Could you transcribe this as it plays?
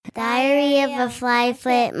Diary of a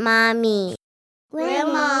Fly-Foot Mommy.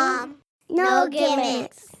 Grandma, no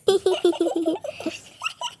gimmicks.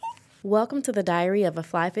 Welcome to the Diary of a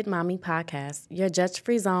Fly-Foot Mommy podcast, your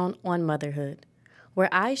judge-free zone on motherhood, where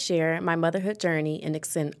I share my motherhood journey and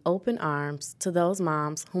extend open arms to those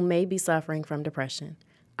moms who may be suffering from depression.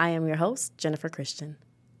 I am your host, Jennifer Christian.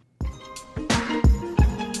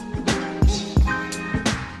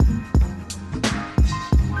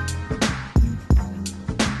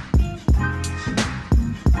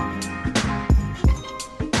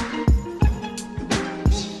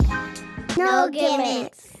 No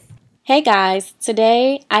gimmicks. Hey guys,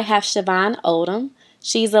 today I have Siobhan Odom.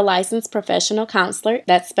 She's a licensed professional counselor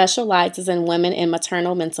that specializes in women and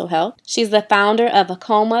maternal mental health. She's the founder of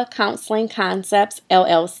Acoma Counseling Concepts,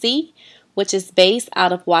 LLC, which is based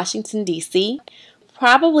out of Washington, D.C.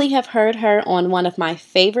 Probably have heard her on one of my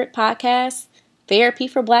favorite podcasts, Therapy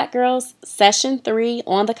for Black Girls, Session 3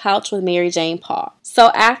 on the Couch with Mary Jane Paul. So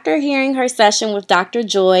after hearing her session with Dr.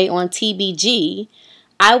 Joy on TBG,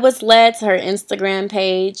 I was led to her Instagram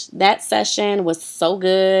page. That session was so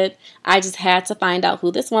good. I just had to find out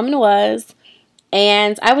who this woman was.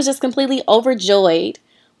 And I was just completely overjoyed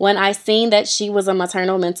when I seen that she was a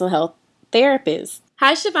maternal mental health therapist.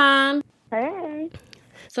 Hi, Siobhan. Hey.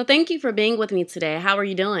 So thank you for being with me today. How are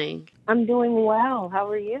you doing? I'm doing well. How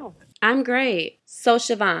are you? I'm great. So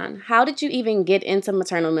Siobhan, how did you even get into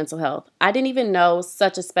maternal mental health? I didn't even know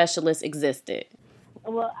such a specialist existed.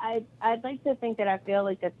 Well, I'd like to think that I feel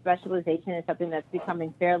like that specialization is something that's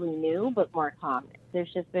becoming fairly new, but more common.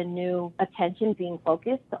 There's just been new attention being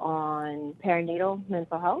focused on perinatal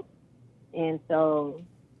mental health, and so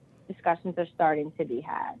discussions are starting to be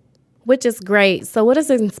had. Which is great. So what has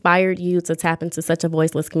inspired you to tap into such a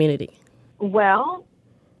voiceless community? Well,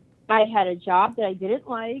 I had a job that I didn't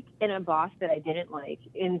like and a boss that I didn't like,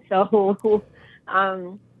 and so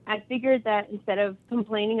I figured that instead of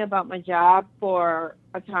complaining about my job for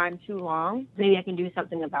a time too long, maybe I can do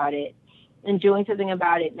something about it. And doing something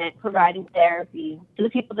about it meant providing therapy to the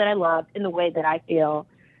people that I love in the way that I feel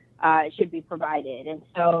it should be provided. And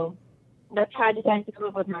so that's how I decided to come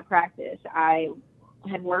up with my practice. I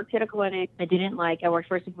had worked at a clinic I didn't like. I worked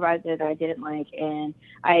for a supervisor that I didn't like. And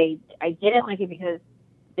I didn't like it because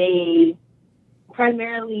I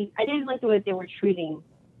didn't like the way they were treating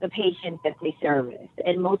the patients that they serviced.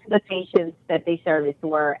 And most of the patients that they serviced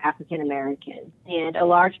were African Americans. And a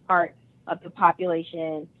large part of the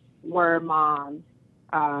population were moms,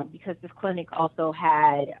 because this clinic also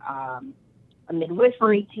had a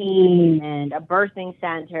midwifery team and a birthing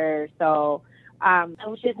center. So I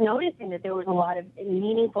was just noticing that there was a lot of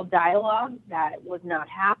meaningful dialogue that was not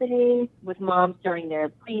happening with moms during their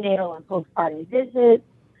prenatal and postpartum visits.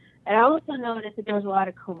 And I also noticed that there was a lot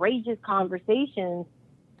of courageous conversations,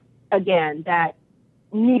 again, that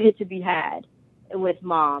needed to be had with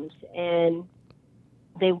moms, and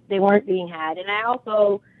they weren't being had. And I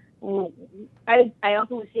also was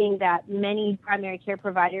seeing that many primary care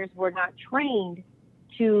providers were not trained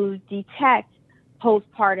to detect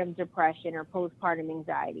postpartum depression or postpartum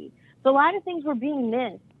anxiety. So a lot of things were being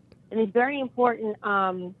missed in these very important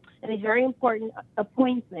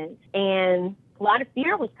appointments, and a lot of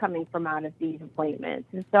fear was coming from out of these appointments.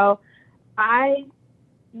 And so I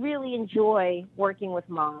really enjoy working with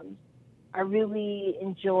moms. I really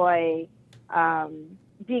enjoy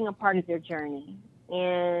being a part of their journey.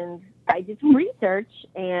 And I did some research,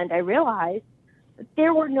 and I realized that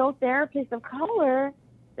there were no therapists of color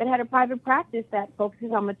that had a private practice that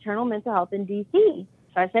focuses on maternal mental health in D.C.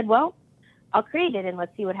 So I said, well, I'll create it and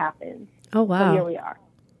let's see what happens. Oh, wow. So here we are.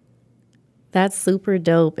 That's super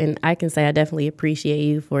dope. And I can say I definitely appreciate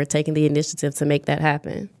you for taking the initiative to make that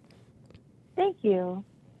happen. Thank you.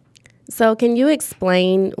 So can you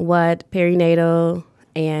explain what perinatal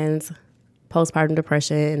and postpartum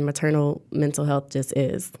depression and maternal mental health just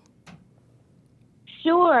is?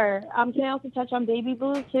 Sure. Can I also touch on baby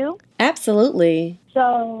blues too? Absolutely.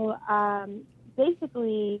 So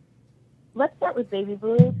basically, let's start with baby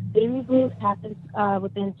blues. Baby blues happens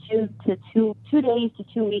within 2 days to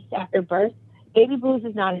 2 weeks after birth. Baby blues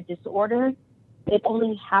is not a disorder. It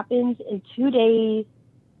only happens in 2 days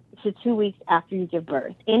to 2 weeks after you give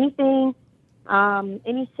birth. Any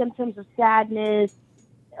symptoms of sadness,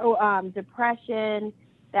 depression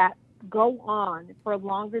that go on for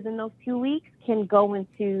longer than those 2 weeks can go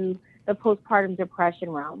into the postpartum depression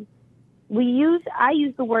realm. I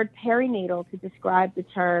use the word perinatal to describe the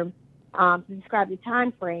term, to describe the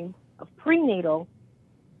time frame of prenatal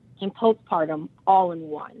and postpartum all in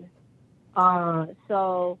one.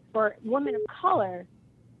 So for women of color,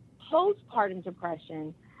 postpartum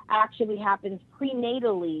depression actually happens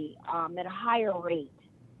prenatally at a higher rate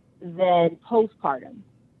than postpartum.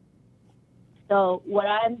 So what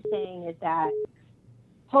I'm saying is that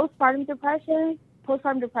postpartum depression,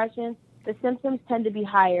 the symptoms tend to be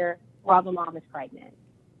higher while the mom is pregnant.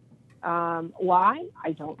 Why?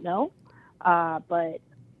 I don't know. But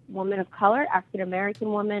women of color, African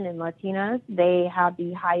American women, and Latinas, they have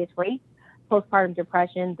the highest rates postpartum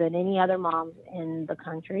depression than any other moms in the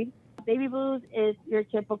country. Baby blues is your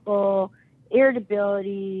typical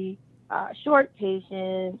irritability, short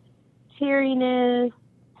patience, teariness,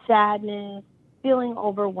 sadness, feeling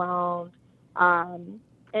overwhelmed.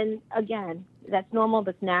 And again, that's normal,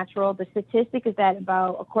 that's natural. The statistic is that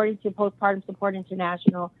according to Postpartum Support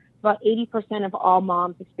International, about 80% of all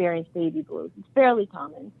moms experience baby blues. It's fairly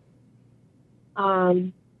common.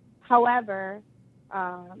 However,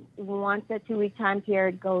 once that 2-week time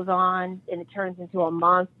period goes on and it turns into a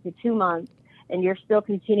month to 2 months, and you're still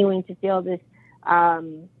continuing to feel this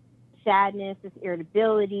sadness, this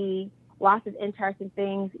irritability, lots of interesting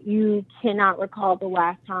things, you cannot recall the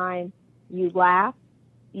last time you laughed.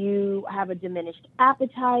 You have a diminished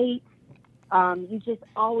appetite. You just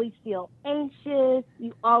always feel anxious.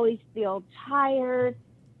 You always feel tired,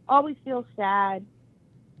 always feel sad.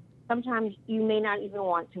 Sometimes you may not even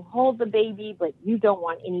want to hold the baby, but you don't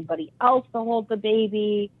want anybody else to hold the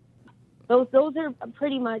baby. Those are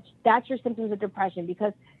pretty much, that's your symptoms of depression,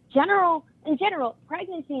 because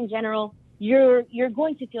pregnancy in general, you're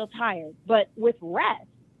going to feel tired, but with rest,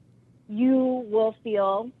 you will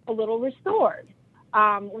feel a little restored.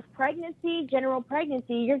 With general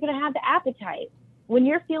pregnancy, you're going to have the appetite. When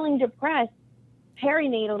you're feeling depressed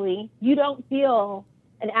perinatally, you don't feel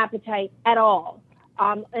an appetite at all.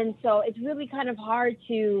 And so it's really kind of hard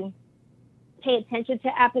to pay attention to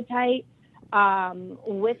appetite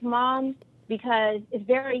with moms, because it's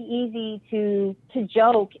very easy to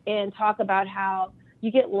joke and talk about how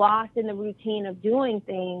you get lost in the routine of doing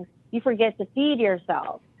things. You forget to feed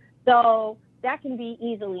yourself. So that can be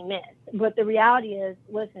easily missed. But the reality is,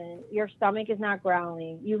 listen, your stomach is not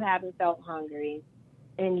growling. You haven't felt hungry,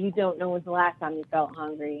 and you don't know when's the last time you felt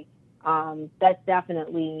hungry. That's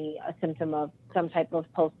definitely a symptom of some type of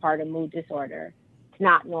postpartum mood disorder. It's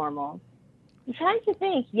not normal. I'm trying to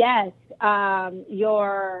think, yes,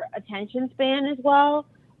 your attention span as well.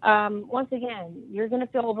 Once again, you're going to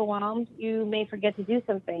feel overwhelmed. You may forget to do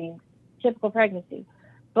some things, typical pregnancy.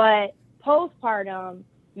 But postpartum,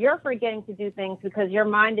 you're forgetting to do things because your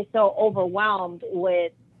mind is so overwhelmed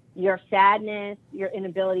with your sadness, your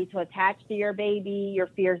inability to attach to your baby, your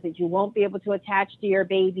fears that you won't be able to attach to your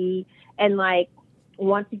baby. And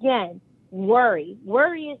once again, worry.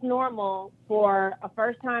 Worry is normal for a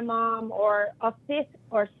first-time mom or a fifth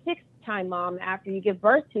or sixth-time mom after you give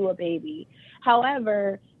birth to a baby.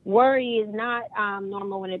 However, worry is not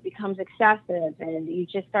normal when it becomes excessive and you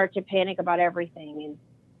just start to panic about everything. And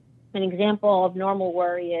an example of normal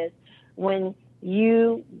worry is when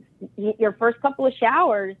your first couple of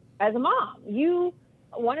showers as a mom, you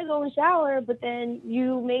want to go and shower, but then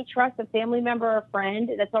you may trust a family member or a friend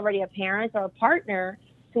that's already a parent or a partner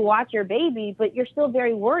to watch your baby, but you're still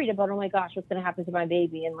very worried about, oh my gosh, what's going to happen to my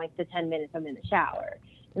baby in the 10 minutes I'm in the shower.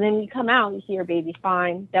 And then you come out and you see your baby's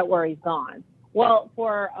fine, that worry's gone. Well,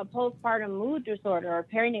 for a postpartum mood disorder or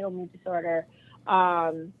perinatal mood disorder,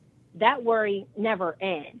 that worry never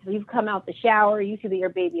ends. You've come out the shower, you see that your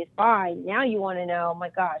baby is fine. Now you want to know, oh my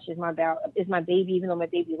gosh, is my baby, even though my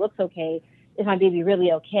baby looks okay, is my baby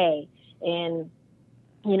really okay? And,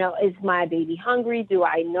 is my baby hungry? Do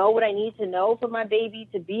I know what I need to know for my baby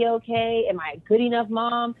to be okay? Am I a good enough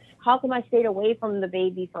mom? How come I stayed away from the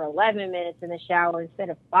baby for 11 minutes in the shower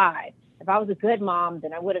instead of 5? If I was a good mom,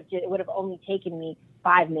 then it would have only taken me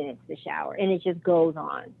 5 minutes to shower. And it just goes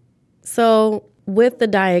on. So with the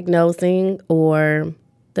diagnosing or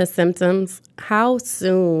the symptoms, how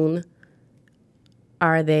soon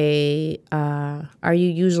are you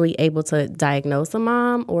usually able to diagnose a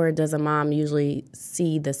mom, or does a mom usually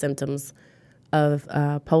see the symptoms of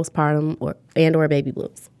postpartum or baby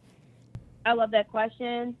blues? I love that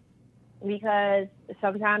question, because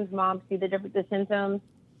sometimes moms see the symptoms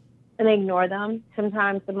and they ignore them.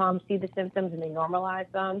 Sometimes the moms see the symptoms and they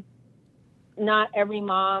normalize them. Not every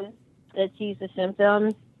mom that sees the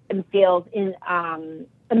symptoms and feels in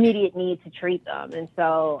immediate need to treat them. And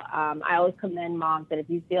so I always commend moms that if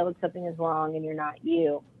you feel that something is wrong and you're not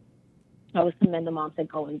you, I always commend the moms that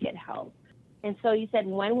go and get help. And so you said,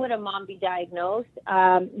 when would a mom be diagnosed?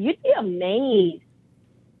 You'd be amazed.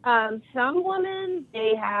 Some women,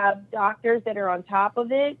 they have doctors that are on top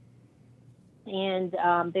of it, and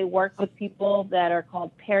they work with people that are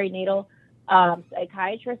called perinatal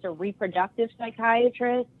psychiatrists or reproductive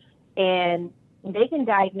psychiatrists. And they can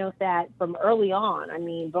diagnose that from early on. I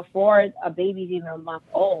mean, before a baby's even a month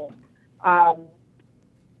old. Um,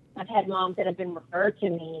 I've had moms that have been referred to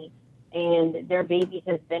me, and their babies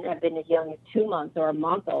have been as young as 2 months or a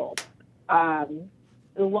month old.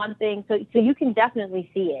 The one thing, so you can definitely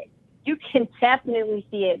see it. You can definitely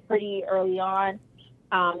see it pretty early on.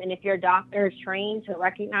 And if your doctor is trained to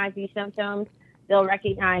recognize these symptoms, they'll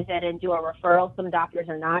recognize it and do a referral. Some doctors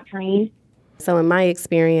are not trained. So in my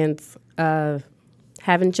experience of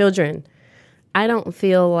having children, I don't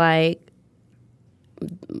feel like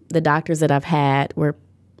the doctors that I've had were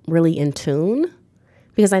really in tune,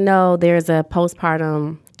 because I know there's a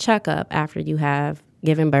postpartum checkup after you have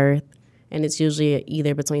given birth, and it's usually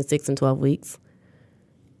either between 6 and 12 weeks.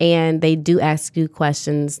 And they do ask you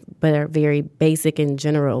questions, but are very basic and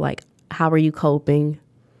general, like, how are you coping?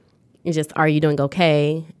 And just, are you doing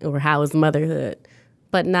okay? Or how is motherhood?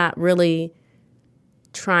 But not really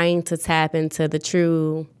trying to tap into the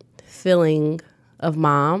true feeling of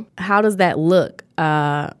mom. How does that look?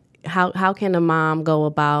 How can a mom go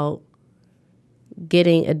about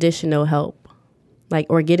getting additional help, like,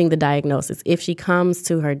 or getting the diagnosis? If she comes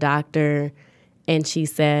to her doctor and she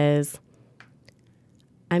says,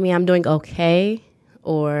 I mean, I'm doing okay,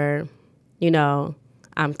 or,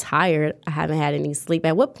 I'm tired, I haven't had any sleep.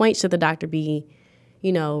 At what point should the doctor be,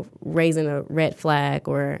 raising a red flag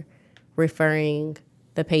or referring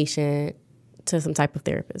the patient to some type of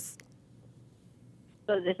therapist?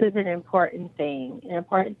 So this is an important thing. An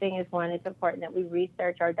important thing is, one, it's important that we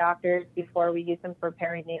research our doctors before we use them for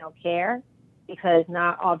perinatal care, because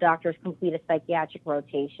not all doctors complete a psychiatric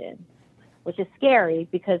rotation, which is scary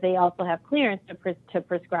because they also have clearance to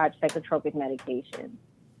prescribe psychotropic medication.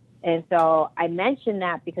 And so I mention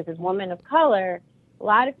that because as women of color, a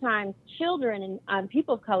lot of times children and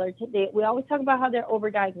people of color, we always talk about how they're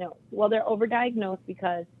overdiagnosed. Well, they're overdiagnosed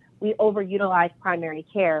because we overutilize primary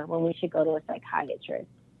care when we should go to a psychiatrist.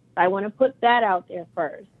 I want to put that out there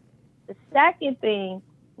first. The second thing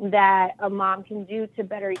that a mom can do to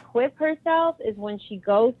better equip herself is when she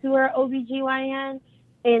goes to her OBGYN,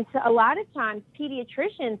 and a lot of times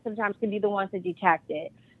pediatricians sometimes can be the ones to detect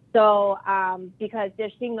it. So because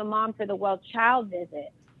they're seeing the mom for the well-child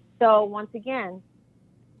visit. So once again,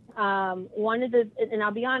 and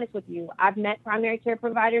I'll be honest with you, I've met primary care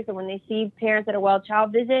providers, and when they see parents at a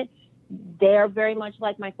well-child visit, they're very much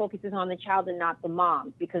like, my focus is on the child and not the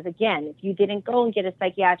mom. Because again, if you didn't go and get a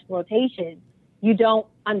psychiatric rotation, you don't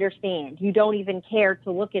understand. You don't even care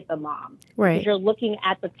to look at the mom. Right. Because you're looking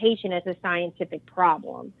at the patient as a scientific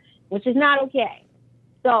problem, which is not okay.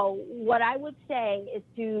 So what I would say is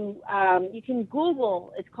you can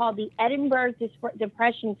Google, it's called the Edinburgh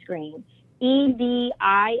Depression Screen. EDIN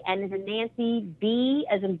as in Nancy, B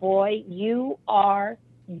as in boy, URG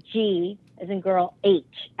as in girl, H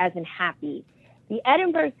as in happy. The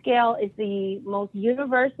Edinburgh scale is the most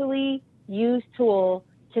universally used tool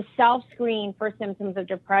to self-screen for symptoms of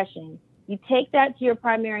depression. You take that to your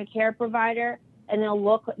primary care provider, and they'll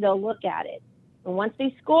look at it. And once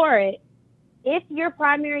they score it, if your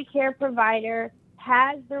primary care provider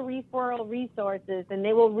has the referral resources, then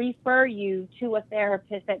they will refer you to a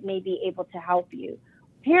therapist that may be able to help you.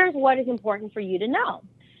 Here's what is important for you to know.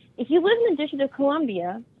 If you live in the District of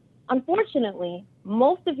Columbia, unfortunately,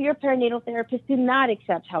 most of your perinatal therapists do not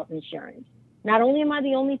accept health insurance. Not only am I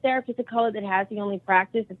the only therapist of color that has the only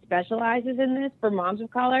practice that specializes in this for moms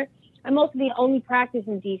of color, I'm also the only practice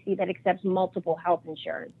in DC that accepts multiple health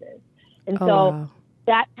insurances. And wow.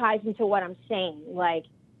 That ties into what I'm saying. Like,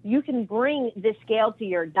 you can bring this scale to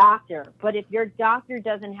your doctor, but if your doctor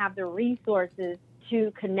doesn't have the resources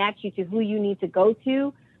to connect you to who you need to go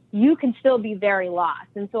to, you can still be very lost.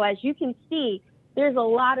 And so as you can see, there's a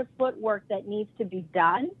lot of footwork that needs to be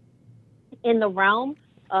done in the realm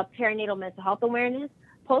of perinatal mental health awareness.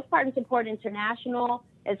 Postpartum Support International,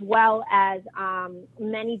 as well as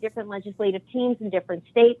many different legislative teams in different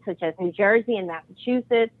states, such as New Jersey and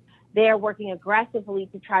Massachusetts, they are working aggressively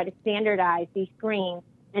to try to standardize these screens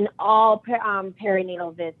in all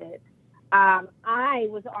perinatal visits. I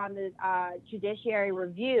was on the judiciary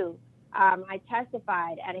review. I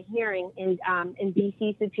testified at a hearing in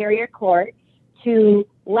DC Superior Court to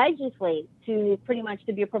legislate, to pretty much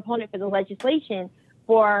to be a proponent for the legislation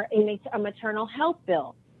for a maternal health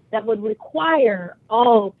bill that would require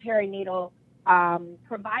all perinatal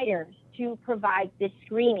providers to provide this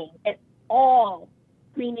screening at all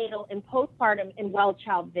prenatal and postpartum and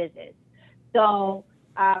well-child visits. So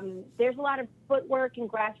there's a lot of footwork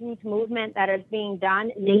and grassroots movement that is being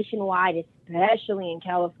done nationwide, especially in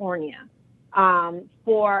California,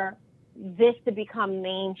 for this to become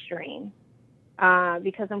mainstream.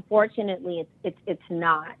 Because unfortunately, it's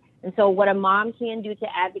not. And so what a mom can do to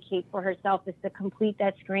advocate for herself is to complete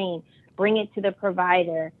that screen, bring it to the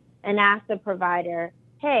provider, and ask the provider,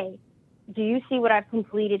 hey, do you see what I've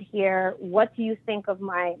completed here? What do you think of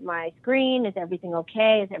my screen? Is everything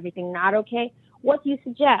okay? Is everything not okay? What do you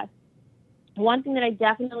suggest? One thing that I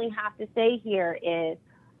definitely have to say here is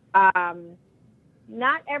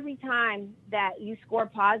not every time that you score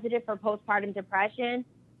positive for postpartum depression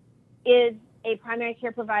is a primary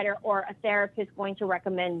care provider or a therapist going to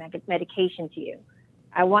recommend medication to you.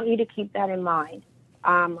 I want you to keep that in mind.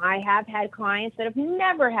 I have had clients that have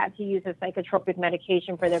never had to use a psychotropic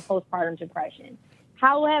medication for their postpartum depression.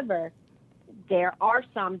 However, there are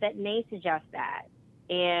some that may suggest that.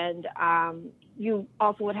 And you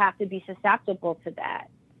also would have to be susceptible to that.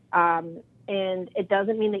 And it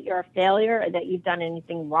doesn't mean that you're a failure or that you've done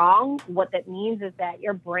anything wrong. What that means is that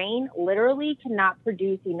your brain literally cannot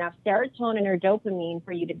produce enough serotonin or dopamine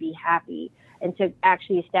for you to be happy and to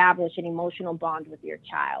actually establish an emotional bond with your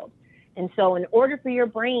child. And so in order for your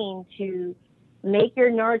brain to make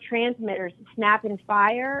your neurotransmitters snap and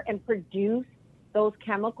fire and produce those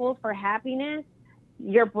chemicals for happiness,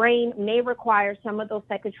 your brain may require some of those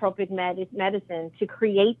psychotropic medicines to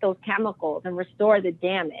create those chemicals and restore the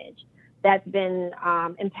damage that's been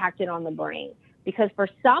impacted on the brain. Because for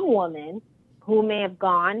some women who may have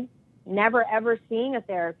gone, never ever seeing a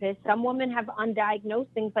therapist, some women have undiagnosed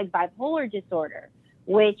things like bipolar disorder,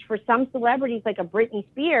 which for some celebrities like a Britney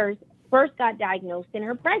Spears first got diagnosed in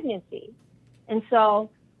her pregnancy. And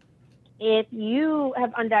so if you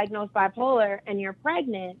have undiagnosed bipolar and you're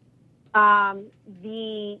pregnant,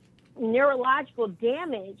 the neurological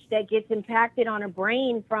damage that gets impacted on a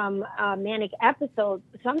brain from manic episodes,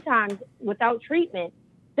 sometimes without treatment,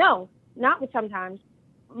 most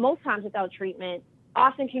times without treatment,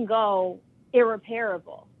 often can go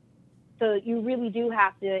irreparable. So you really do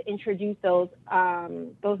have to introduce those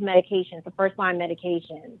medications, the first line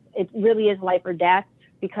medications. It really is life or death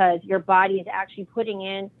because your body is actually putting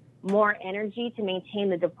in more energy to maintain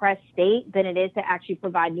the depressed state than it is to actually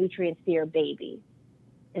provide nutrients to your baby.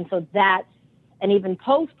 And so and even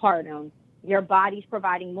postpartum, your body's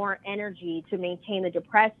providing more energy to maintain the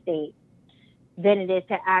depressed state than it is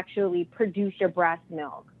to actually produce your breast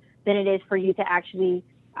milk, than it is for you to actually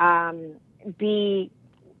be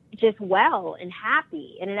just well and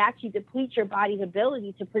happy. And it actually depletes your body's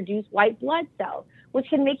ability to produce white blood cells, which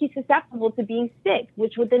can make you susceptible to being sick,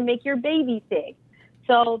 which would then make your baby sick.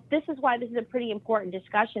 So this is why this is a pretty important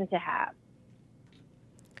discussion to have.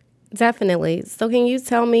 Definitely. So can you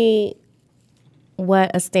tell me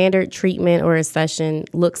what a standard treatment or a session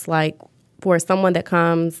looks like for someone that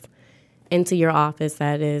comes into your office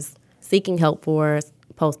that is seeking help for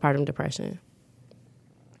postpartum depression?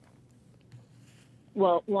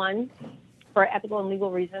 Well, one, for ethical and legal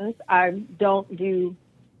reasons, I don't do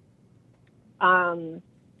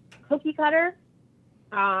cookie cutter.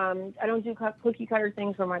 I don't do cookie cutter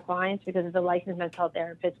things for my clients because as a licensed mental health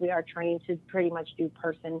therapist, we are trained to pretty much do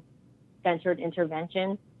person-centered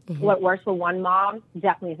intervention. Mm-hmm. What works for one mom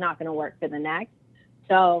definitely is not going to work for the next.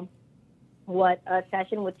 So what a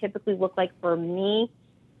session would typically look like for me,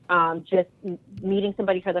 just meeting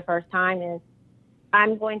somebody for the first time, is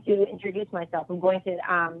I'm going to introduce myself. I'm going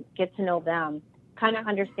to get to know them, kind of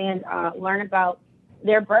understand, learn about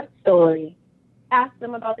their birth story, ask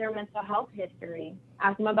them about their mental health history,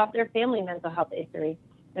 ask them about their family mental health history.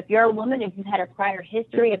 If you're a woman, if you've had a prior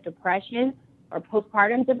history of depression or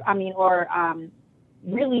postpartum,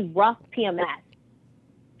 really rough PMS,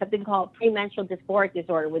 something called premenstrual dysphoric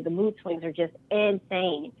disorder, where the mood swings are just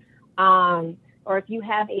insane. Or if you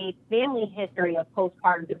have a family history of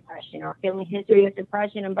postpartum depression or family history of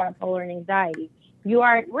depression and bipolar and anxiety, you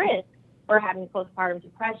are at risk for having postpartum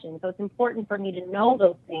depression. So it's important for me to know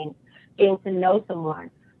those things, getting to know someone.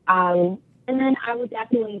 And then I would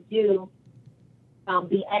definitely do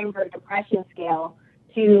the Edinburgh Depression Scale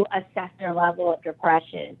to assess their level of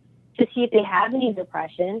depression, to see if they have any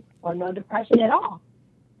depression or no depression at all.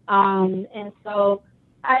 And so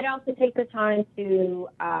I'd also take the time to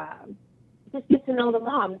just get to know the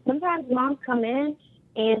mom. Sometimes moms come in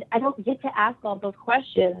and I don't get to ask all those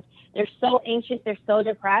questions. They're so anxious, they're so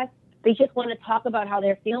depressed, they just want to talk about how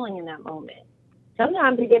they're feeling in that moment.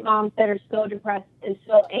 Sometimes we get moms that are so depressed and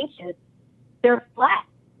so anxious, they're flat.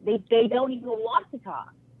 They don't even want to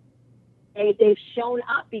talk. They've shown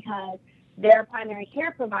up because their primary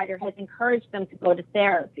care provider has encouraged them to go to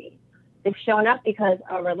therapy. They've shown up because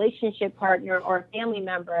a relationship partner or a family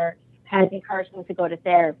member has encouraged them to go to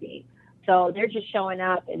therapy. So they're just showing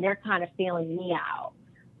up and they're kind of feeling me out.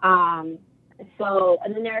 And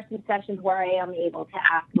then there are some sessions where I am able to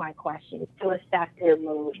ask my questions to assess their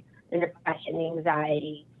mood, the depression, the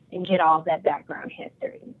anxiety, and get all that background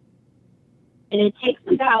history. And it takes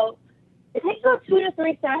about 2 to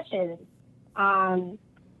 3 sessions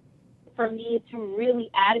for me to really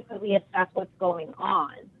adequately assess what's going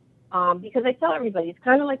on. Because I tell everybody, it's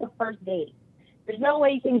kind of like a first date. There's no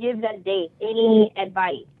way you can give that date any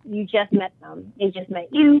advice. You just met them. They just met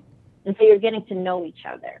you. And so you're getting to know each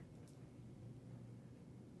other.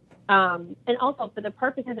 And also, for the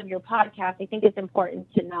purposes of your podcast, I think it's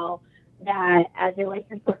important to know that as a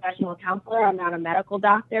licensed professional counselor, I'm not a medical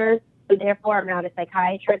doctor. So therefore, I'm not a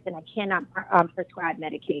psychiatrist, and I cannot prescribe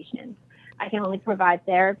medication. I can only provide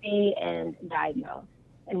therapy and diagnose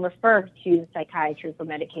and refer to psychiatry for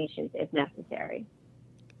medications if necessary.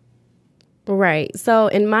 Right. So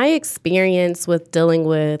in my experience with dealing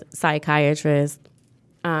with psychiatrists,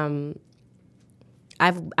 I've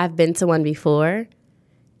been to one before,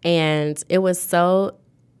 and it was so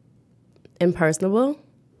impersonable.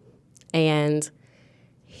 And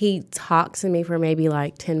he talked to me for maybe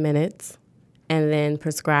like 10 minutes and then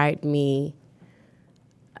prescribed me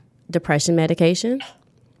depression medication,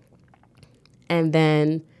 and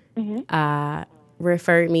then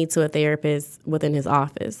referred me to a therapist within his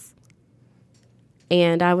office.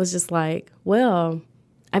 And I was just like, well,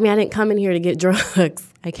 I mean, I didn't come in here to get drugs.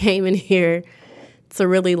 I came in here to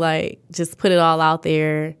really like just put it all out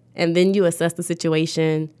there, and then you assess the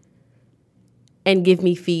situation and give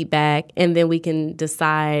me feedback, and then we can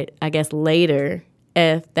decide, I guess, later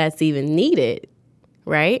if that's even needed,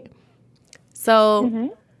 right?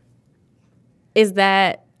 So is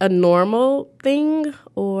that a normal thing,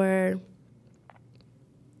 or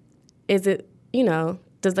is it,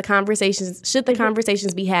 should the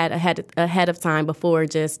conversations be had ahead of time before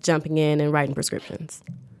just jumping in and writing prescriptions?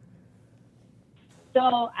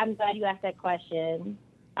 So I'm glad you asked that question.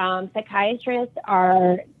 Psychiatrists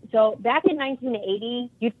so back in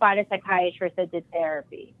 1980, you'd find a psychiatrist that did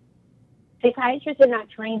therapy. Psychiatrists are not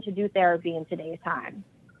trained to do therapy in today's time.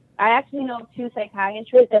 I actually know 2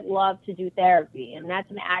 psychiatrists that love to do therapy, and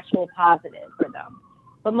that's an actual positive for them.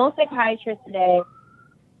 But most psychiatrists today,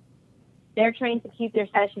 they're trained to keep their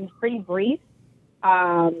sessions pretty brief.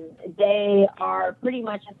 They are pretty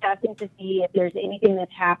much assessing to see if there's anything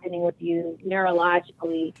that's happening with you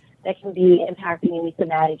neurologically that can be impacting any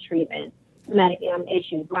somatic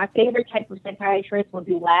issues. My favorite type of psychiatrist will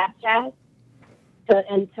do lab tests.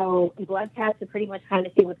 So blood tests to pretty much kind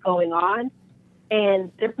of see what's going on.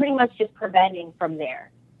 And they're pretty much just preventing from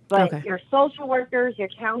there. But your social workers, your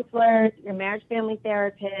counselors, your marriage family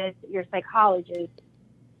therapists, your psychologists,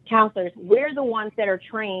 counselors, we're the ones that are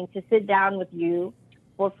trained to sit down with you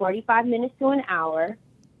for 45 minutes to an hour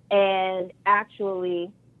and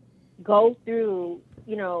actually go through,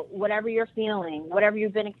 whatever you're feeling, whatever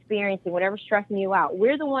you've been experiencing, whatever's stressing you out.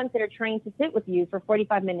 We're the ones that are trained to sit with you for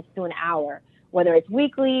 45 minutes to an hour, whether it's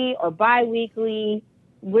weekly or bi-weekly.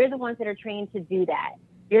 We're the ones that are trained to do that.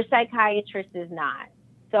 Your psychiatrist is not.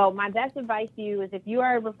 So my best advice to you is, if you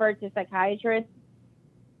are referred to a psychiatrist,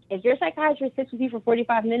 if your psychiatrist sits with you for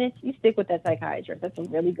 45 minutes, you stick with that psychiatrist. That's a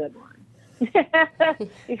really good one.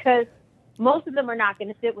 Because most of them are not going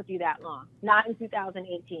to sit with you that long, not in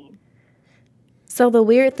 2018. So the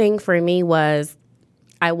weird thing for me was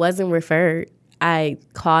I wasn't referred. I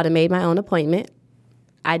called and made my own appointment.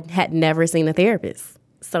 I had never seen a therapist.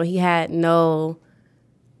 So he had nothing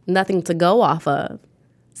to go off of.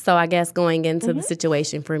 So I guess going into the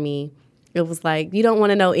situation for me, it was like, you don't want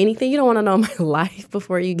to know anything. You don't want to know my life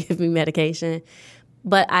before you give me medication.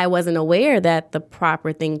 But I wasn't aware that the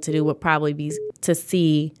proper thing to do would probably be to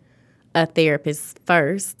see a therapist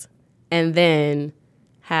first and then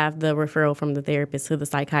have the referral from the therapist to the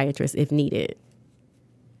psychiatrist if needed.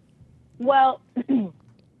 Well,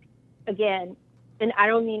 again, and I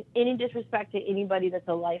don't mean any disrespect to anybody that's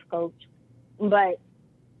a life coach, but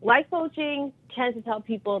life coaching tends to tell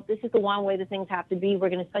people, this is the one way the things have to be. We're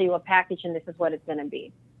going to sell you a package, and this is what it's going to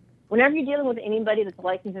be. Whenever you're dealing with anybody that's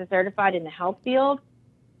licensed and certified in the health field,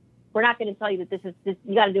 we're not going to tell you that this,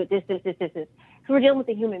 you got to do it this. Because we're dealing with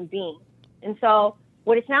a human being. And so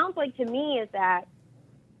what it sounds like to me is that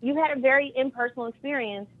you had a very impersonal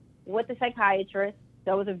experience with a psychiatrist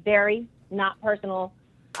that was a very not personal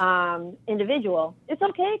individual. It's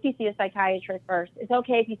okay if you see a psychiatrist first. It's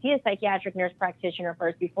okay if you see a psychiatric nurse practitioner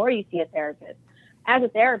first before you see a therapist. As a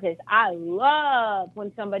therapist, I love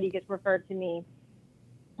when somebody gets referred to me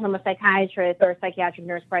from a psychiatrist or a psychiatric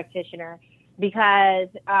nurse practitioner, because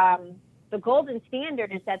the golden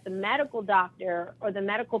standard is that the medical doctor or the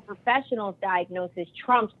medical professional's diagnosis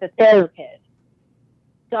trumps the therapist.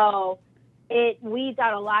 So it weeds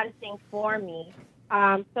out a lot of things for me.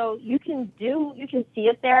 So you can see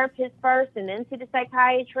a therapist first and then see the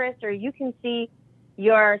psychiatrist, or you can see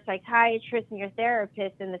your psychiatrist and your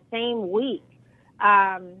therapist in the same week.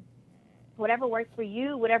 Whatever works for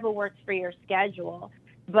you, whatever works for your schedule.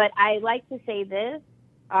 But I like to say this,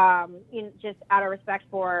 just out of respect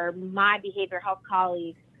for my behavioral health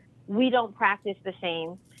colleagues, we don't practice the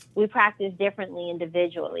same. We practice differently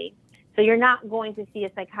individually. So you're not going to see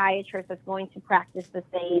a psychiatrist that's going to practice the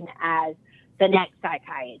same as the next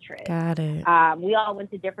psychiatrist. Got it. We all went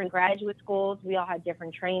to different graduate schools. We all had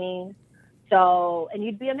different trainings. So, and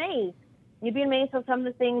you'd be amazed. You'd be amazed how some of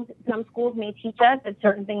the things some schools may teach us that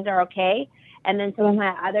certain things are okay. And then some of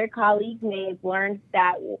my other colleagues may have learned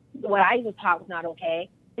that what I was taught was not okay.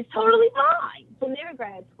 It's totally fine from their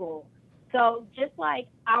grad school. So just like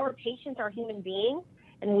our patients are human beings,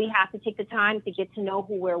 and we have to take the time to get to know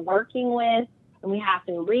who we're working with, and we have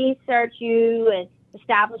to research you and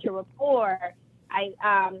establish a rapport,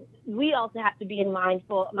 we also have to be in mind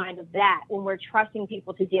of that when we're trusting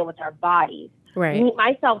people to deal with our bodies. Right.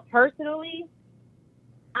 Myself personally,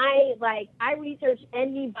 I research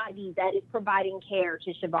anybody that is providing care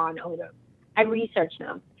to Siobhan Odom. I research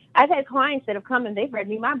them. I've had clients that have come and they've read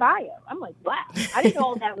me my bio. I'm like, wow, I didn't know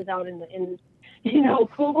all that was out in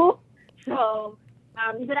Google. So,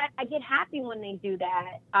 but I get happy when they do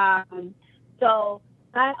that. So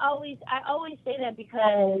I always say that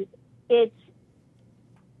because it's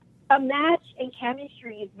a match in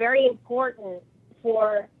chemistry is very important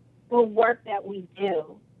for the work that we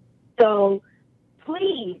do. So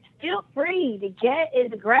please feel free to get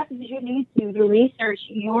as aggressive as you need to research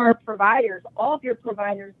your providers, all of your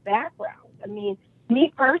providers' backgrounds. I mean,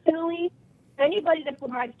 me personally, anybody that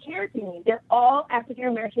provides care to me, they're all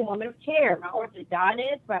African-American women of care. My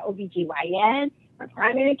orthodontist, my OBGYN, my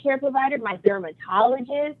primary care provider, my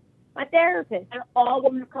dermatologist, my therapist, they're all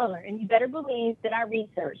women of color. And you better believe that I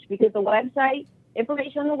researched because the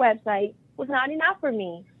information on the website was not enough for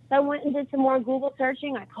me. So I went and did some more Google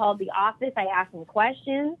searching. I called the office. I asked them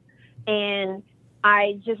questions, and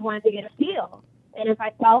I just wanted to get a feel. And if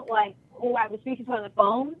I felt like who I was speaking to on the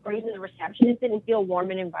phone or even the receptionist didn't feel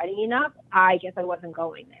warm and inviting enough, I guess I wasn't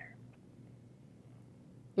going there.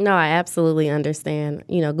 No, I absolutely understand.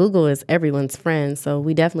 Google is everyone's friend, so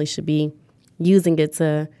we definitely should be using it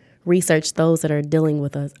to research those that are dealing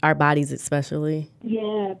with us, our bodies especially.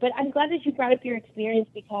 Yeah, but I'm glad that you brought up your experience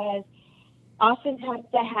because oftentimes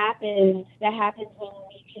that happens when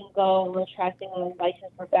we can go, we're trusting a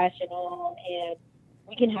licensed professional, and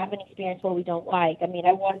we can have an experience where we don't like. I mean,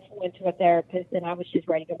 I once went to a therapist, and I was just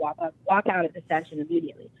ready to walk out of the session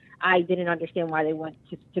immediately. I didn't understand why they went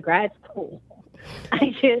to grad school.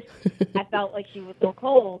 I felt like she was so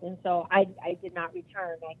cold, and so I did not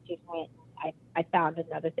return. I just went, I found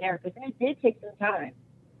another therapist, and it did take some time.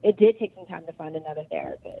 It did take some time to find another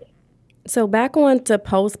therapist. So back on to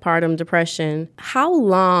postpartum depression, how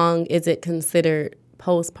long is it considered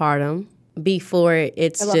postpartum before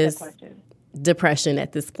it's just depression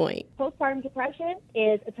at this point? Postpartum depression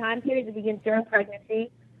is a time period that begins during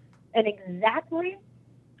pregnancy and exactly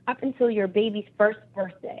up until your baby's first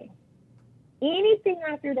birthday. Anything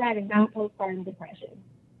after that is not postpartum depression.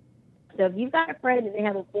 So if you've got a friend and they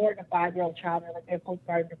have a 4 to 5-year-old child and they have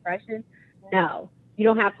postpartum depression, no, you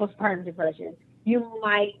don't have postpartum depression. You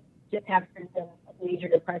might just have symptoms of major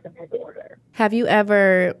depressive disorder. Have you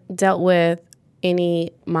ever dealt with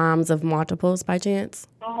any moms of multiples by chance?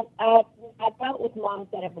 I've dealt with moms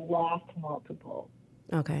that have lost multiple.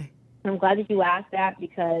 Okay. I'm glad that you asked that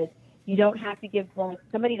because you don't have to give birth.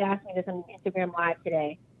 Somebody asked me this on Instagram Live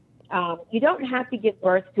today. You don't have to give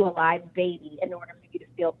birth to a live baby in order for you to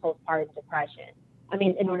feel postpartum depression. I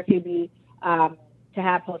mean, in order for you to be to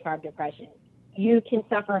have postpartum depression. You can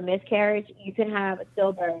suffer a miscarriage. You can have a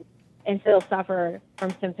stillbirth and still suffer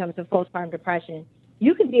from symptoms of postpartum depression.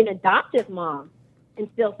 You can be an adoptive mom and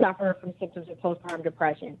still suffer from symptoms of postpartum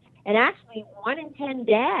depression. And actually, 1 in 10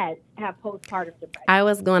 dads have postpartum depression. I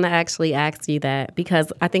was going to actually ask you that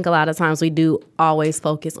because I think a lot of times we do always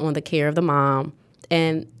focus on the care of the mom.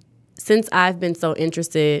 And since I've been so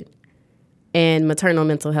interested in maternal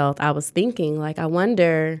mental health, I was thinking, I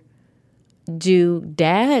wonder, do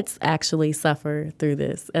dads actually suffer through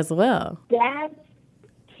this as well? Dads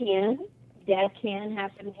can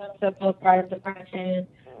have symptoms of postpartum depression.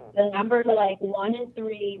 The numbers are 1 in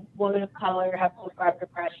 3 women of color have postpartum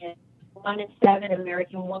depression. 1 in 7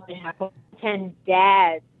 American women have 10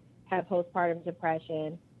 dads have postpartum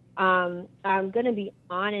depression. I'm going to be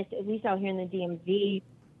honest, at least out here in the DMV,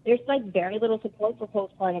 there's very little support for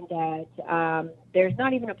postpartum dads. There's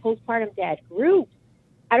not even a postpartum dad group.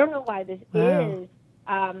 I don't know why this is.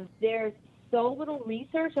 There's so little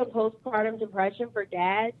research on postpartum depression for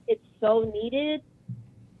dads. It's so needed.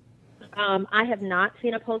 I have not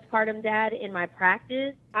seen a postpartum dad in my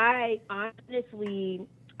practice. I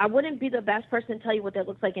wouldn't be the best person to tell you what that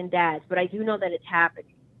looks like in dads, but I do know that it's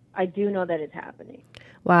happening.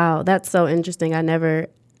 Wow, that's so interesting. I never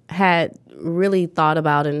had really thought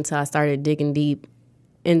about it until I started digging deep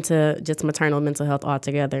into just maternal mental health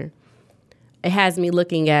altogether. It has me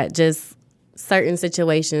looking at just certain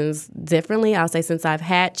situations differently. I'll say since I've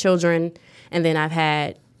had children and then I've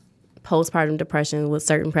had postpartum depression with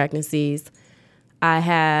certain pregnancies, I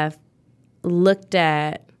have looked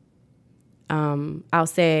at, I'll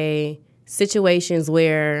say, situations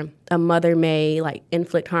where a mother may like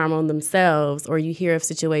inflict harm on themselves, or you hear of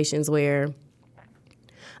situations where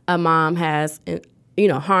a mom has,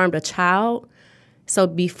 harmed a child. So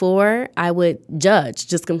before I would judge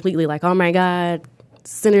just completely like, oh my God,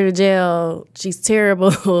 send her to jail, she's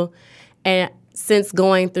terrible. And since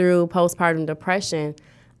going through postpartum depression,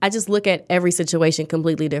 I just look at every situation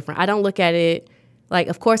completely different. I don't look at it like,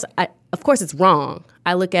 of course it's wrong.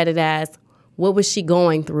 I look at it as, what was she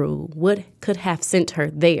going through? What could have sent her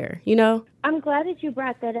there, I'm glad that you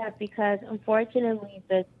brought that up because, unfortunately,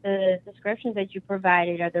 the descriptions that you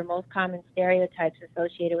provided are the most common stereotypes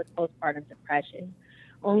associated with postpartum depression.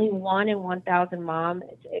 Only 1 in 1,000 moms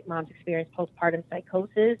experience postpartum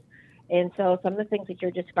psychosis. And so some of the things that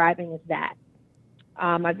you're describing is that.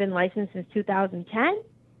 I've been licensed since 2010.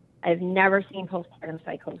 I've never seen postpartum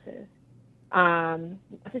psychosis. Not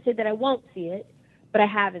to say that I won't see it, but I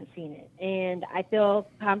haven't seen it. And I feel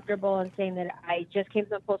comfortable in saying that I just came to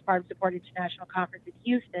the Postpartum Support International Conference in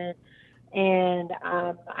Houston, and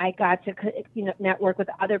I got to network with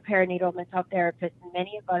other perinatal mental health therapists, and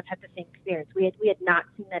many of us had the same experience. We had not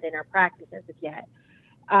seen that in our practice as of yet.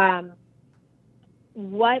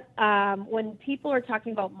 When people are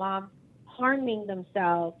talking about moms harming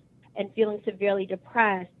themselves and feeling severely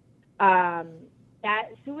depressed, that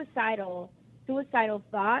suicidal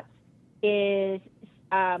thoughts is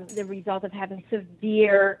the result of having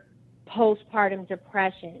severe postpartum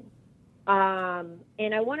depression.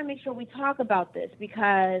 And I want to make sure we talk about this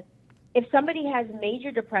because if somebody has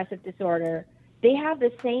major depressive disorder, they have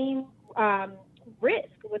the same risk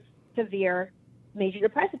with severe major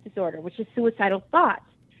depressive disorder, which is suicidal thoughts.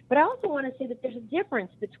 But I also want to say that there's a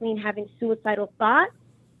difference between having suicidal thoughts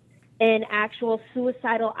and actual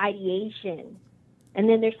suicidal ideation. And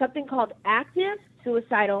then there's something called active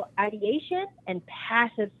suicidal ideation and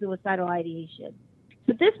passive suicidal ideation.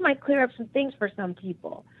 So this might clear up some things for some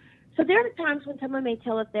people. So there are times when someone may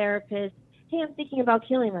tell a therapist, hey, I'm thinking about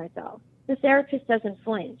killing myself. The therapist doesn't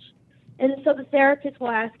flinch. And so the therapist will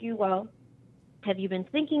ask you, well, have you been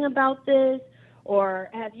thinking about this? Or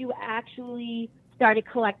have you actually started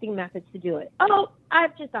collecting methods to do it? Oh,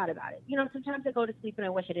 I've just thought about it. Sometimes I go to sleep and I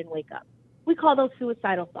wish I didn't wake up. We call those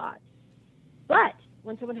suicidal thoughts. But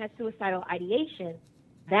when someone has suicidal ideation,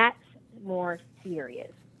 that's more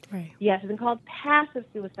serious. Right. Yes, it's been called passive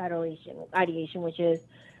suicidal ideation, which is,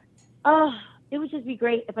 it would just be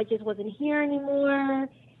great if I just wasn't here anymore.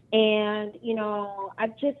 And,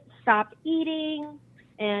 I've just stopped eating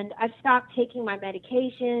and I've stopped taking my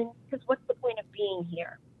medication because what's the point of being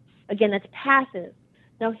here? Again, that's passive.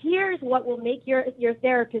 Now, here's what will make your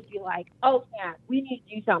therapist be like, oh, yeah, we need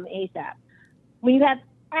to do something ASAP. When you have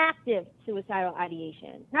active suicidal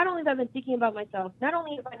ideation, not only have I been thinking about myself, not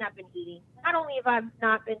only have I not been eating, not only have I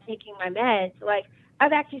not been taking my meds, like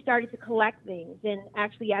I've actually started to collect things, and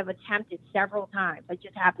actually I've attempted several times. I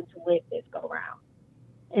just happened to live this go around.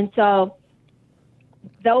 And so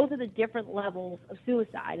those are the different levels of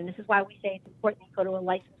suicide, and this is why we say it's important to go to a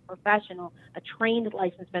licensed professional, a trained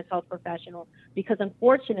licensed mental health professional, because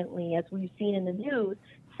unfortunately, as we've seen in the news,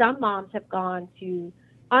 some moms have gone to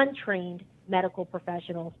untrained medical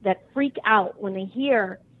professionals that freak out when they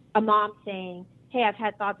hear a mom saying, hey, I've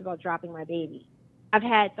had thoughts about dropping my baby. I've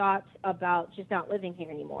had thoughts about just not living here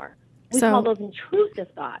anymore. We call those intrusive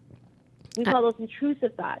thoughts.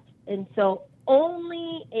 And so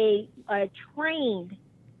only a trained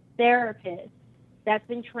therapist that's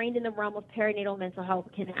been trained in the realm of perinatal mental health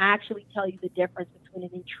can actually tell you the difference between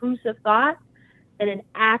an intrusive thought and an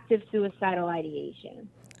active suicidal ideation.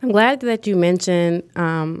 I'm glad that you mentioned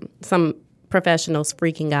some professionals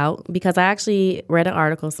freaking out, because I actually read an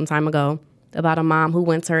article some time ago about a mom who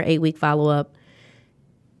went to her 8-week follow-up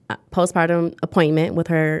postpartum appointment with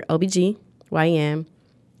her OBGYN,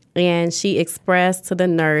 and she expressed to the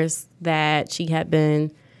nurse that she had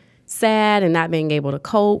been sad and not being able to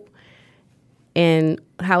cope. And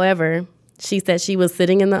however, she said she was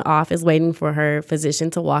sitting in the office waiting for her physician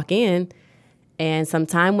to walk in, and some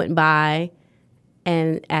time went by,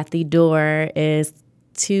 and at the door is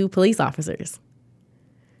 2 police officers.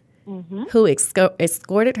 who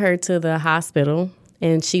escorted her to the hospital,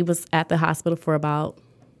 and she was at the hospital for about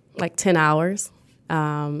like 10 hours.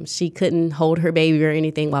 She couldn't hold her baby or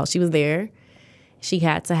anything while she was there. She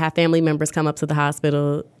had to have family members come up to the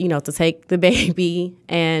hospital, to take the baby.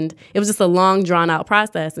 And it was just a long, drawn-out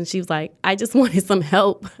process. And she was like, I just wanted some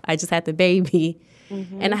help. I just had the baby,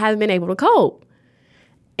 and I haven't been able to cope.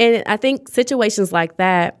 And I think situations like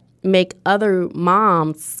that make other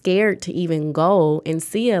moms scared to even go and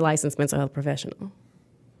see a licensed mental health professional.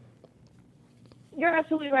 You're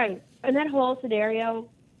absolutely right. In that whole scenario,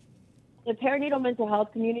 the perinatal mental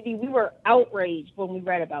health community, we were outraged when we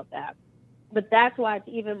read about that. But that's why it's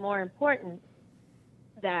even more important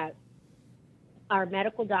that our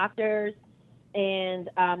medical doctors and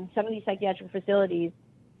some of these psychiatric facilities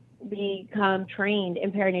become trained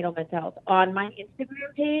in perinatal mental health. On my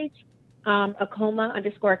Instagram page,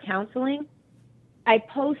 Acoma_counseling, I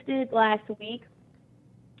posted last week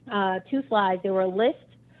 2 slides. There were a list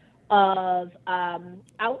of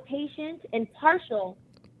outpatient and partial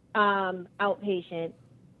outpatient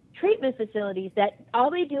treatment facilities that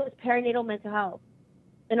all they do is perinatal mental health.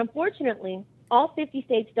 And unfortunately, all 50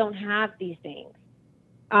 states don't have these things.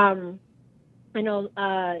 I know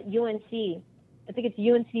UNC, I think it's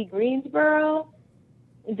UNC Greensboro,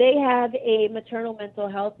 they have a maternal mental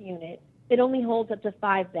health unit. It only holds up to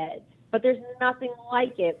 5 beds, but there's nothing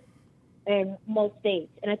like it in most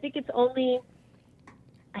states. And I think it's only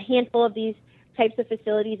a handful of these types of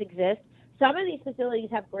facilities exist. Some of these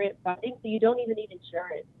facilities have grant funding, so you don't even need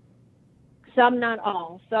insurance. Some, not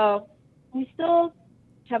all. So we still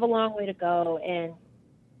have a long way to go. And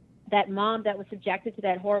that mom that was subjected to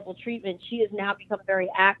that horrible treatment, she has now become very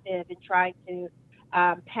active in trying to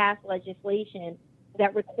pass legislation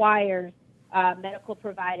that requires medical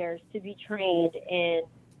providers to be trained in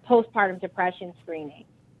postpartum depression screening.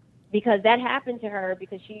 Because that happened to her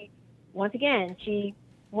because she went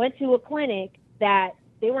to a clinic that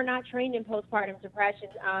they were not trained in postpartum depression.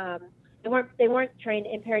 They weren't trained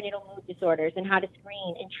in perinatal mood disorders and how to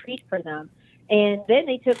screen and treat for them. And then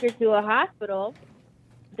they took her to a hospital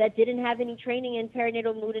that didn't have any training in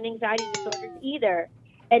perinatal mood and anxiety disorders either.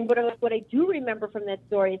 And what I do remember from that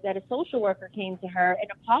story is that a social worker came to her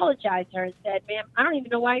and apologized to her and said, "Ma'am, I don't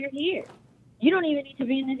even know why you're here. You don't even need to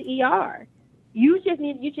be in the ER. You just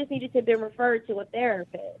needed to be referred to a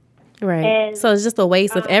therapist." Right. And, so it's just a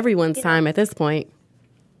waste of everyone's time at this point.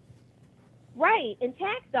 Right, and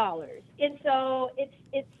tax dollars. And so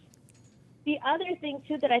it's the other thing,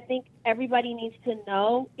 too, that I think everybody needs to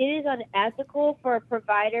know. It is unethical for a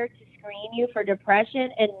provider to screen you for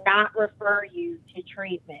depression and not refer you to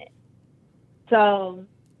treatment. So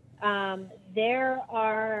there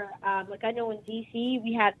are, like I know in D.C.,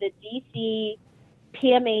 we have the DC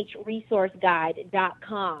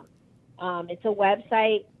PMHresourceguide.com. It's a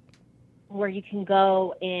website where you can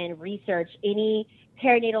go and research any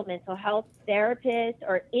perinatal mental health therapist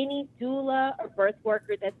or any doula or birth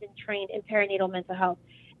worker that's been trained in perinatal mental health.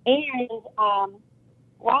 And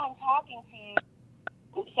while I'm talking to you,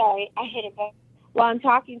 While I'm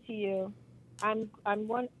talking to you, I'm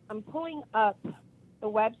pulling up the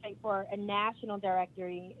website for a national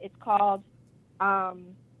directory. It's called the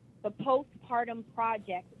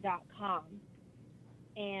postpartumproject.com.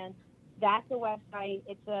 And that's a website.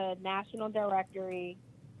 It's a national directory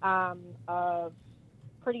of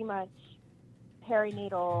pretty much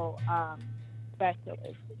perinatal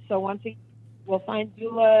specialists. So once again, we'll find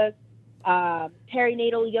doulas,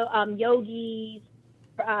 perinatal yogis,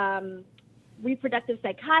 reproductive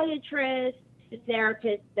psychiatrists,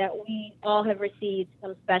 therapists that we all have received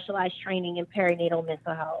some specialized training in perinatal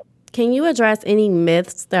mental health. Can you address any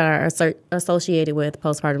myths that are associated with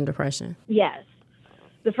postpartum depression? Yes.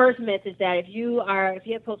 The first myth is that if you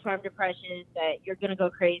have postpartum depression, that you're going to go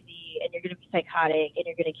crazy and you're going to be psychotic and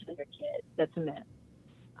you're going to kill your kids. That's a myth.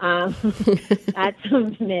 That's a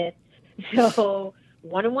myth. So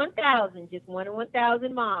 1 in 1,000, just 1 in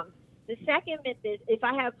 1,000 moms. The second myth is if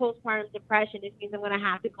I have postpartum depression, it means I'm going to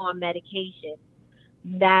have to go on medication.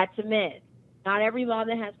 That's a myth. Not every mom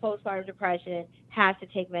that has postpartum depression has to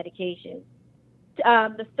take medication.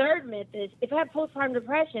 The third myth is if I have postpartum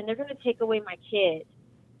depression, they're going to take away my kids.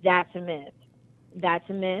 That's a myth. That's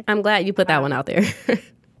a myth. I'm glad you put that one out there.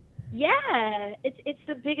 Yeah, it's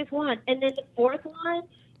the biggest one. And then the fourth one,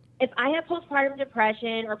 if I have postpartum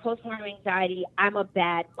depression or postpartum anxiety, I'm a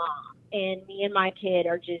bad mom, and me and my kid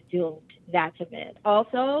are just doomed. That's a myth.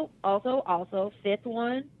 Also, fifth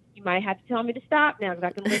one, you might have to tell me to stop now because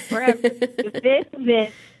I can live forever.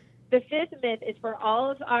 The fifth myth is for all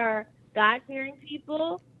of our God-fearing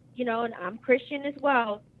people, and I'm Christian as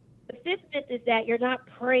well. The fifth myth is that you're not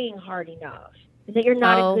praying hard enough. that you're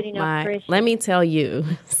not a good enough Christian. Let me tell you.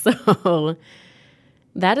 So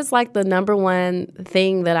that is like the number one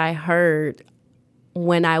thing that I heard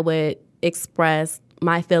when I would express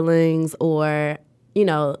my feelings or,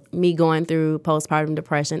 me going through postpartum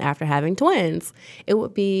depression after having twins. It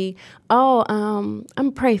would be, I'm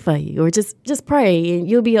pray for you, or just pray and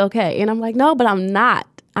you'll be okay. And I'm like, no, but I'm not.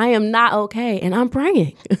 I am not okay, and I'm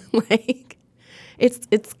praying. Like,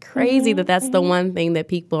 it's crazy that that's the one thing that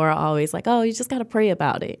people are always like, oh, you just got to pray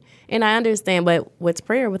about it. And I understand, but what's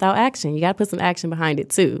prayer without action? You got to put some action behind it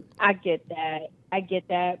too. I get that.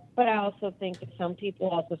 But I also think that some people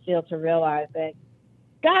also fail to realize that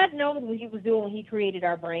God knows what he was doing when he created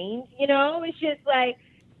our brains. It's just like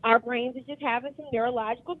our brains are just having some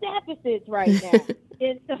neurological deficits right now.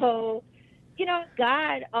 And so,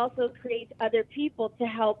 God also creates other people to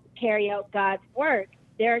help carry out God's work.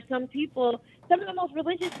 There are some people, some of the most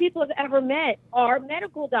religious people I've ever met are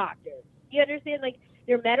medical doctors. You understand? Like,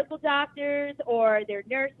 they're medical doctors, or they're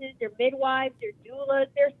nurses, they're midwives, they're doulas,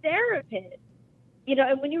 they're therapists.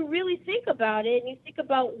 And when you really think about it, and you think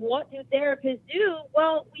about what do therapists do,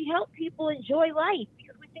 well, we help people enjoy life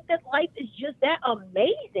because we think that life is just that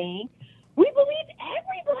amazing. We believe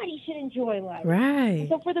everybody should enjoy life. Right.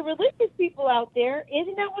 So for the religious people out there,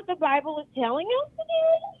 isn't that what the Bible is telling us to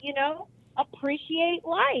do? Appreciate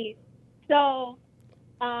life. So,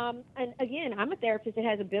 and again, I'm a therapist that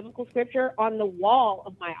has a biblical scripture on the wall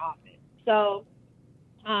of my office. So,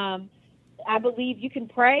 I believe you can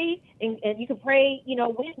pray and you can pray,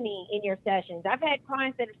 with me in your sessions. I've had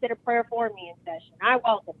clients that have said a prayer for me in session. I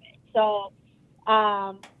welcome it. So,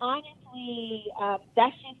 honestly,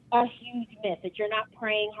 that's just a huge myth that you're not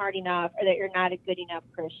praying hard enough or that you're not a good enough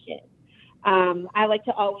Christian. I like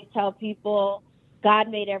to always tell people God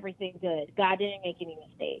made everything good. God didn't make any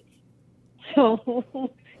mistakes. So,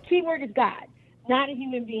 key word is God, not a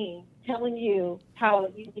human being telling you how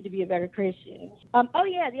you need to be a better Christian. The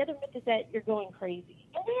other myth is that you're going crazy.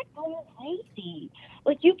 You're not going crazy.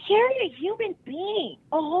 Like, you carry a human being,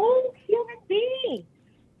 a whole human being.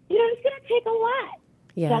 It's going to take a lot.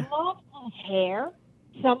 Yeah. Some moms lose hair.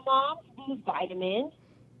 Some moms lose vitamins.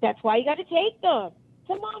 That's why you got to take them.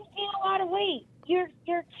 Some moms gain a lot of weight. You're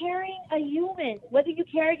carrying a human, whether you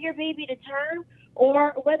carried your baby to term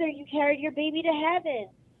or whether you carried your baby to heaven.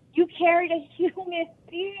 You carried a human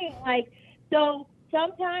being. So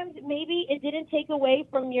sometimes maybe it didn't take away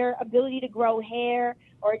from your ability to grow hair,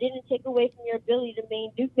 or it didn't take away from your ability to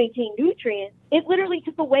maintain nutrients. It literally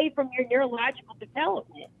took away from your neurological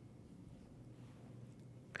development.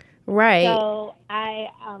 Right. So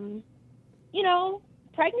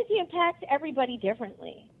pregnancy impacts everybody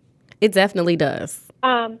differently. It definitely does.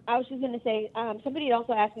 I was just going to say, somebody had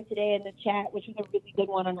also asked me today in the chat, which was a really good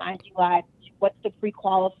one on IG Live, what's the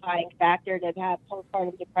pre-qualifying factor to have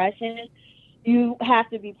postpartum depression? You have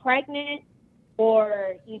to be pregnant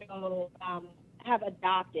or, have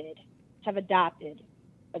adopted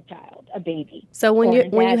a child, a baby. So when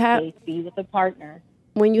you have be with a partner.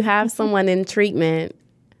 When you have someone in treatment,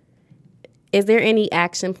 is there any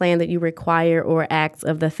action plan that you require or acts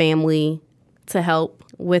of the family to help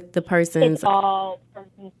with the person's? It's all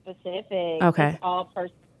person specific. Okay. It's all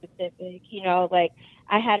person specific.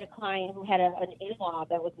 I had a client who had an in-law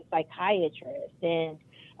that was a psychiatrist and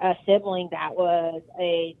a sibling that was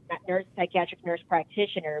a psychiatric nurse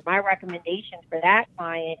practitioner. My recommendations for that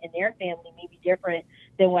client and their family may be different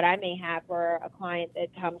than what I may have for a client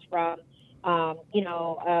that comes from,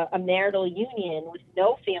 a marital union with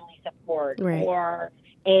no family support, right. Or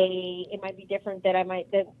it might be different than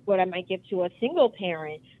what I might give to a single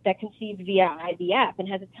parent that conceived via IVF and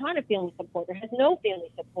has a ton of family support, or has no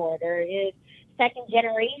family support, or is second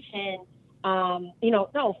generation,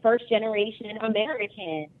 first generation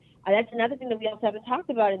American. That's another thing that we also haven't talked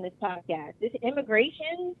about in this podcast. This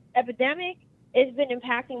immigration epidemic has been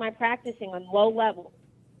impacting my practicing on low levels,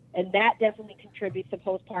 and that definitely contributes to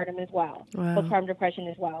postpartum as well, postpartum depression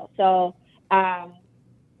as well. So,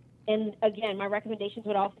 and again, my recommendations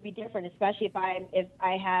would also be different, especially if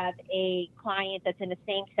I have a client that's in a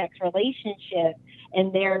same-sex relationship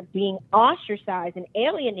and they're being ostracized and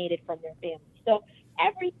alienated from their family. So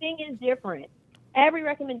everything is different. Every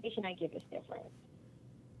recommendation I give is different.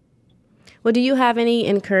 Well, do you have any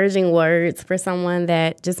encouraging words for someone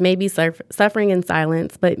that just may be suffering in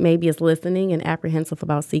silence, but maybe is listening and apprehensive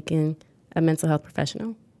about seeking a mental health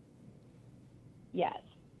professional? Yes.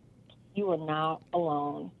 You are not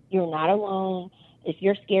alone. You're not alone. If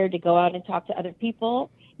you're scared to go out and talk to other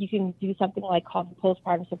people, you can do something like call the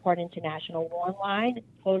Postpartum Support International Warm Line. It's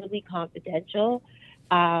totally confidential.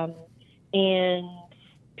 And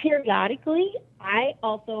Periodically, I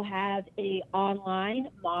also have a online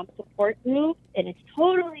mom support group, and it's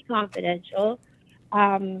totally confidential.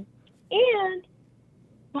 And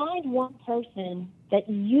find one person that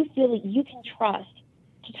you feel that you can trust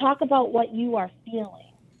to talk about what you are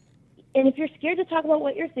feeling. And if you're scared to talk about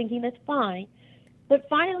what you're thinking, that's fine. But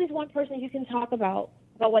find at least one person you can talk about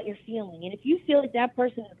what you're feeling. And if you feel like that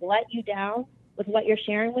person has let you down with what you're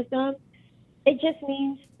sharing with them, it just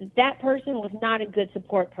means that person was not a good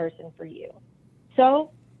support person for you.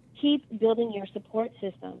 So keep building your support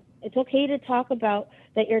system. It's okay to talk about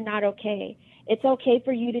that you're not okay. It's okay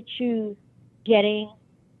for you to choose getting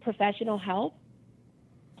professional help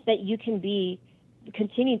so that you can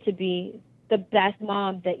continue to be the best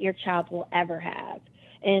mom that your child will ever have.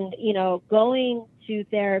 And, going to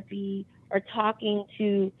therapy or talking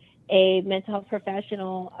to a mental health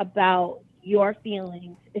professional about your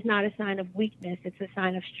feelings is not a sign of weakness. It's a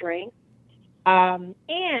sign of strength.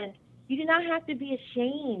 And you do not have to be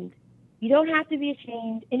ashamed. You don't have to be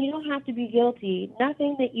ashamed, and you don't have to be guilty.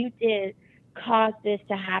 Nothing that you did caused this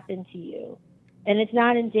to happen to you. And it's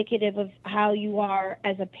not indicative of how you are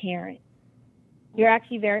as a parent. You're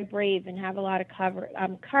actually very brave and have a lot of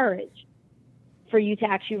courage for you to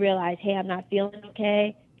actually realize, hey, I'm not feeling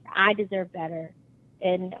okay. I deserve better.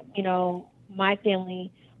 And, my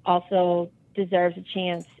family also deserves a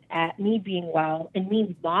chance at me being well and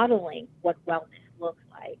me modeling what wellness looks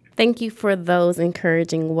like. Thank you for those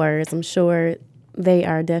encouraging words. I'm sure they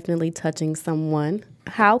are definitely touching someone.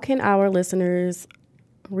 How can our listeners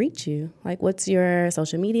reach you? Like, what's your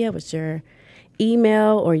social media? What's your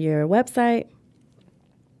email or your website?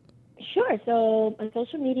 Sure. So on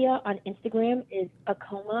social media, on Instagram is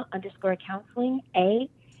Akoma_counseling,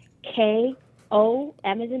 AKOM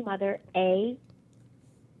as in mother,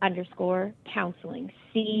 _counseling,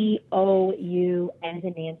 COU as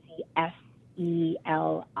in Nancy,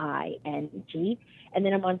 SELING. And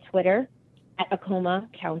then I'm on Twitter at Akoma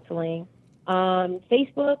Counseling.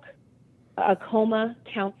 Facebook, Akoma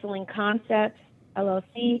Counseling Concepts,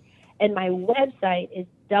 LLC. And my website is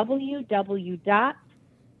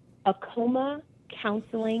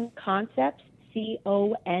www.AkomaCounselingConcepts,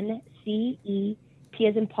 CONCE, P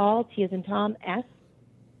as in Paul, T as in Tom,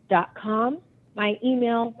 S.com. My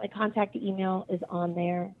contact email is on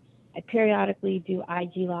there. I periodically do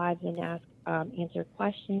IG Lives and answer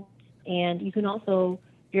questions. And you can also,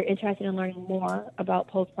 if you're interested in learning more about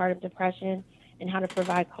postpartum depression and how to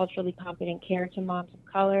provide culturally competent care to moms of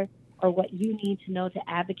color, or what you need to know to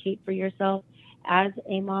advocate for yourself as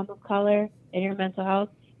a mom of color in your mental health,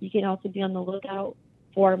 you can also be on the lookout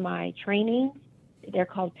for my trainings. They're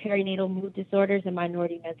called Perinatal Mood Disorders and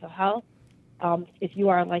Minority Mental Health. If you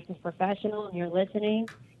are a licensed professional and you're listening,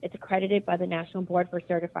 it's accredited by the National Board for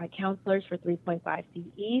Certified Counselors for 3.5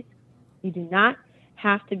 CEs. You do not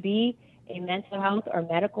have to be a mental health or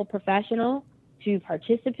medical professional to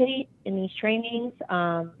participate in these trainings.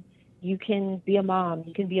 You can be a mom.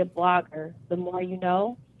 You can be a blogger. The more you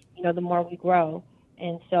know, the more we grow.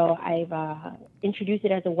 And so I've introduced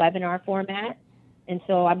it as a webinar format. And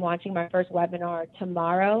so I'm launching my first webinar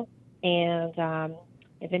tomorrow. And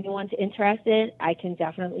if anyone's interested, I can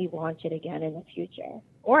definitely launch it again in the future.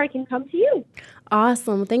 Or I can come to you.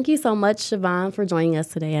 Awesome. Thank you so much, Siobhan, for joining us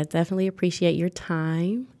today. I definitely appreciate your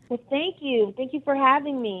time. Well, thank you. Thank you for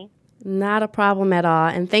having me. Not a problem at all.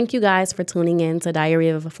 And thank you guys for tuning in to Diary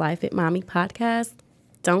of a Fly Fit Mommy podcast.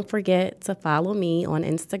 Don't forget to follow me on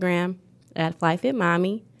Instagram at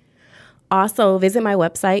FlyFitMommy. Also, visit my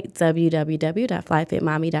website,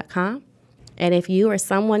 www.flyfitmommy.com. And if you or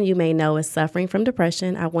someone you may know is suffering from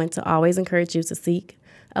depression, I want to always encourage you to seek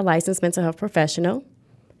a licensed mental health professional.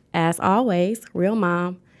 As always, real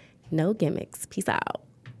mom, no gimmicks. Peace out.